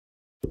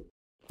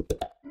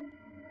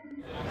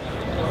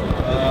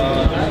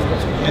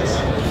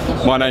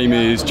My name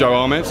is Joe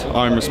Ahmed.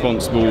 I'm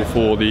responsible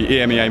for the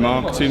EMEA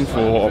marketing for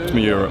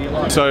Optoma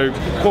Europe. So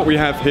what we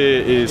have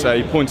here is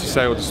a point of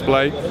sale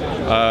display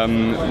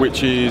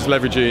which is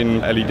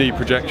leveraging LED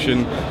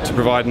projection to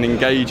provide an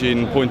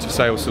engaging point of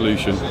sale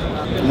solution.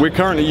 We're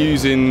currently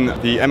using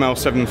the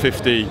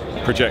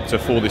ML750 projector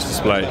for this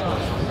display.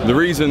 The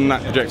reason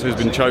that projector has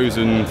been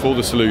chosen for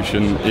the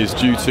solution is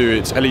due to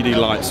its LED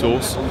light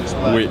source,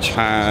 which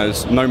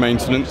has no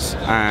maintenance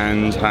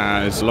and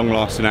has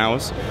long-lasting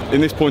hours. In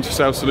this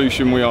point-of-sale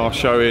solution, we are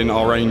showing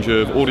our range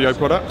of audio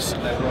products,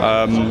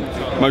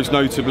 most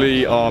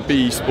notably our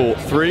BE Sport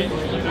 3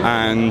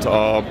 and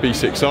our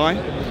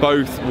B6i,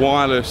 both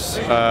wireless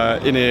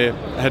in-ear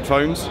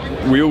headphones.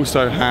 We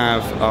also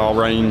have our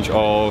range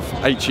of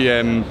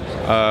HEM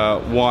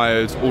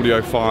wired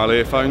audiophile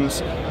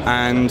earphones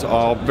and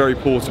our very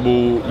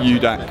portable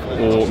UDAC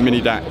or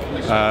mini DAC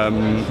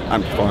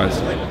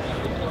amplifiers.